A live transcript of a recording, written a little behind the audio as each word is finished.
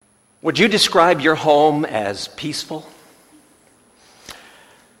Would you describe your home as peaceful?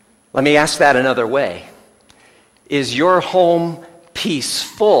 Let me ask that another way. Is your home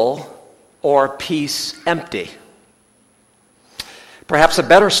peaceful or peace empty? Perhaps a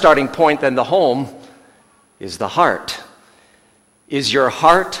better starting point than the home is the heart. Is your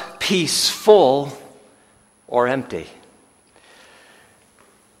heart peaceful or empty?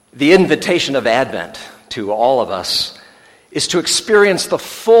 The invitation of Advent to all of us is to experience the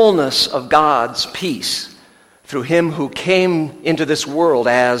fullness of God's peace through him who came into this world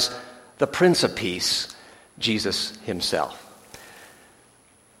as the Prince of Peace, Jesus himself.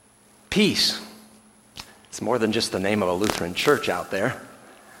 Peace. It's more than just the name of a Lutheran church out there.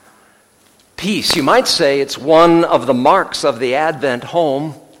 Peace, you might say, it's one of the marks of the Advent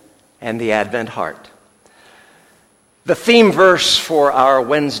home and the Advent heart. The theme verse for our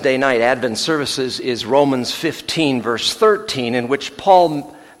Wednesday night Advent services is Romans 15, verse 13, in which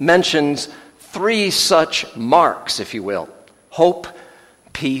Paul mentions three such marks, if you will: hope,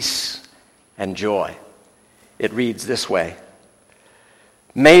 peace, and joy. It reads this way: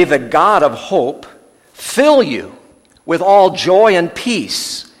 "May the God of hope fill you with all joy and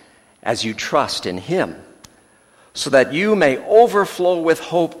peace as you trust in him, so that you may overflow with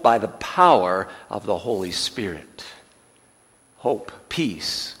hope by the power of the Holy Spirit." Hope,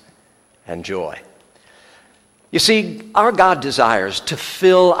 peace, and joy. You see, our God desires to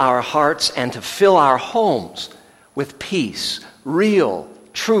fill our hearts and to fill our homes with peace, real,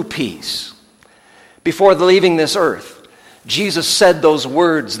 true peace. Before leaving this earth, Jesus said those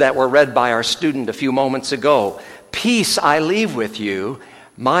words that were read by our student a few moments ago: "Peace I leave with you,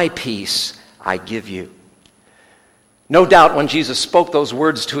 my peace I give you." No doubt when Jesus spoke those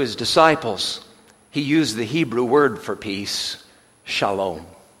words to his disciples, he used the Hebrew word for peace, shalom.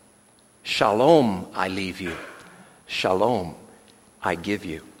 Shalom I leave you. Shalom I give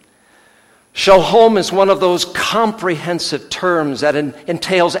you. Shalom is one of those comprehensive terms that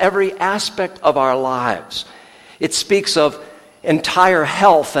entails every aspect of our lives. It speaks of entire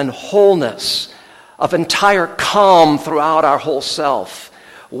health and wholeness, of entire calm throughout our whole self,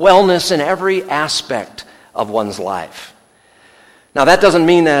 wellness in every aspect of one's life. Now, that doesn't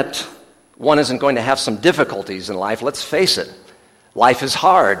mean that one isn't going to have some difficulties in life. Let's face it. Life is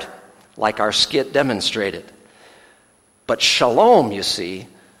hard, like our skit demonstrated. But shalom, you see,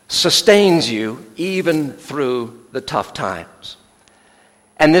 sustains you even through the tough times.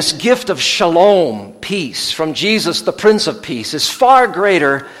 And this gift of shalom, peace, from Jesus, the Prince of Peace, is far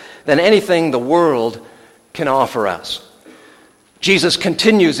greater than anything the world can offer us. Jesus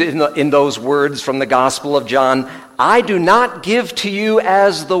continues in those words from the Gospel of John: "I do not give to you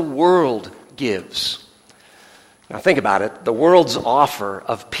as the world gives." Now think about it. The world's offer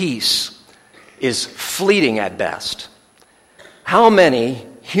of peace is fleeting at best. How many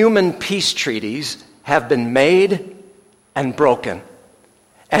human peace treaties have been made and broken,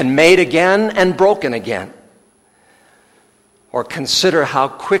 and made again and broken again? Or consider how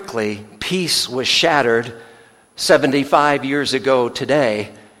quickly peace was shattered 75 years ago today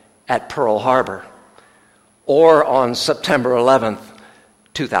at Pearl Harbor, or on September 11th,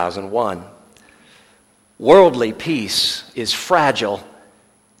 2001. Worldly peace is fragile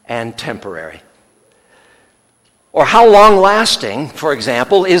and temporary. Or how long-lasting, for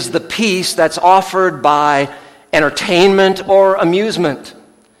example, is the peace that's offered by entertainment or amusement,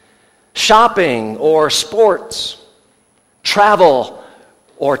 shopping or sports, travel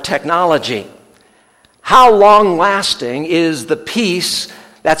or technology? How long-lasting is the peace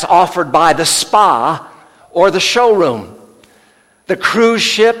that's offered by the spa or the showroom, the cruise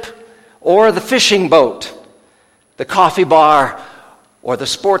ship or the fishing boat, the coffee bar or the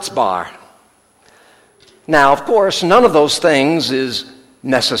sports bar? Now, of course, none of those things is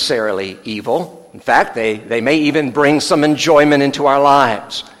necessarily evil. In fact, they may even bring some enjoyment into our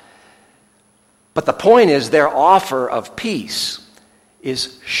lives. But the point is, their offer of peace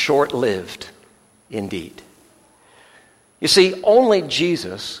is short-lived indeed. You see, only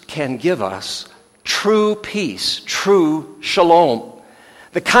Jesus can give us true peace, true shalom,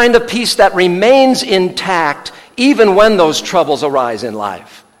 the kind of peace that remains intact even when those troubles arise in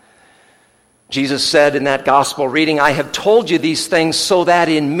life. Jesus said in that gospel reading, "I have told you these things so that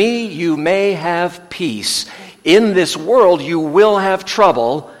in me you may have peace. In this world you will have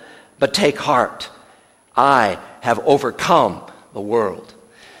trouble, but take heart. I have overcome the world."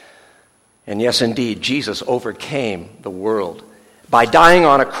 And yes, indeed, Jesus overcame the world by dying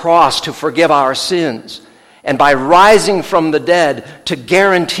on a cross to forgive our sins and by rising from the dead to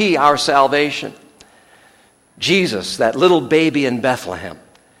guarantee our salvation. Jesus, that little baby in Bethlehem,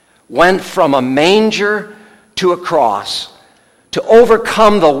 went from a manger to a cross to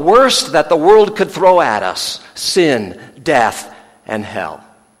overcome the worst that the world could throw at us: sin, death, and hell.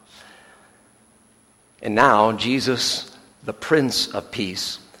 And now Jesus, the Prince of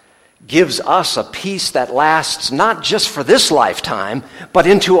Peace, gives us a peace that lasts not just for this lifetime, but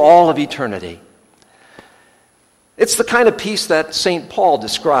into all of eternity. It's the kind of peace that St. Paul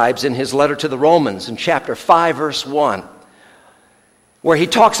describes in his letter to the Romans in chapter 5, verse 1, where he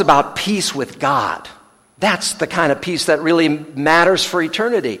talks about peace with God. That's the kind of peace that really matters for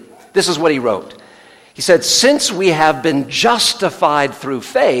eternity. This is what he wrote. He said, "Since we have been justified through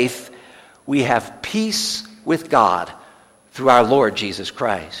faith, we have peace with God through our Lord Jesus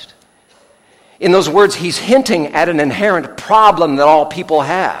Christ." In those words, he's hinting at an inherent problem that all people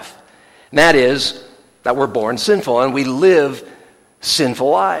have. And that is that we're born sinful and we live sinful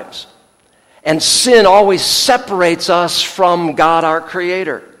lives. And sin always separates us from God, our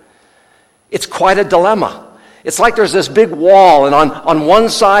Creator. It's quite a dilemma. It's like there's this big wall, and on one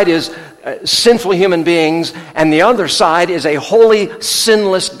side is sinful human beings, and the other side is a holy,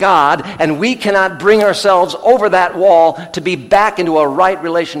 sinless God, and we cannot bring ourselves over that wall to be back into a right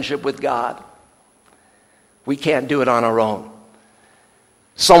relationship with God. We can't do it on our own.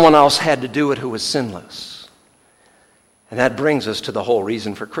 Someone else had to do it who was sinless. And that brings us to the whole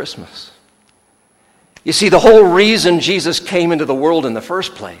reason for Christmas. You see, the whole reason Jesus came into the world in the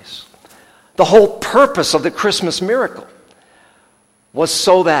first place, the whole purpose of the Christmas miracle, was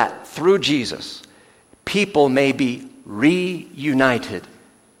so that through Jesus, people may be reunited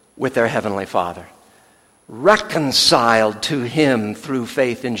with their Heavenly Father, reconciled to Him through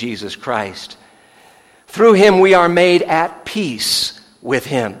faith in Jesus Christ. Through Him we are made at peace with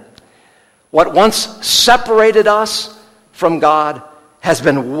Him. What once separated us from God has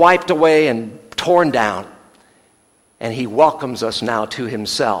been wiped away and torn down, and He welcomes us now to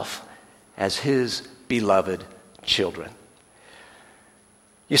Himself as His beloved children.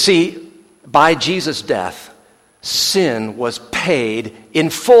 You see, by Jesus' death, sin was paid in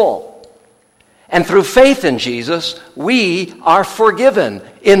full. And through faith in Jesus, we are forgiven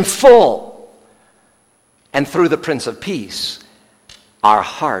in full. And through the Prince of Peace, our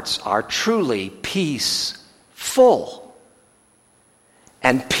hearts are truly peaceful.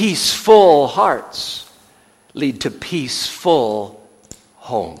 And peaceful hearts lead to peaceful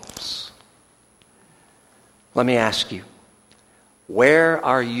homes. Let me ask you, where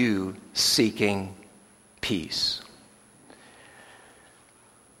are you seeking peace?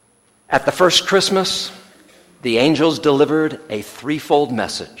 At the first Christmas, the angels delivered a threefold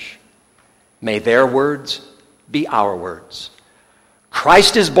message. May their words be our words.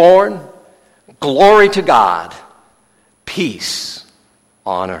 Christ is born, glory to God, peace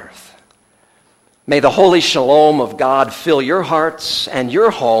on earth. May the holy shalom of God fill your hearts and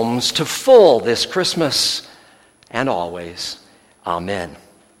your homes to full this Christmas and always. Amen.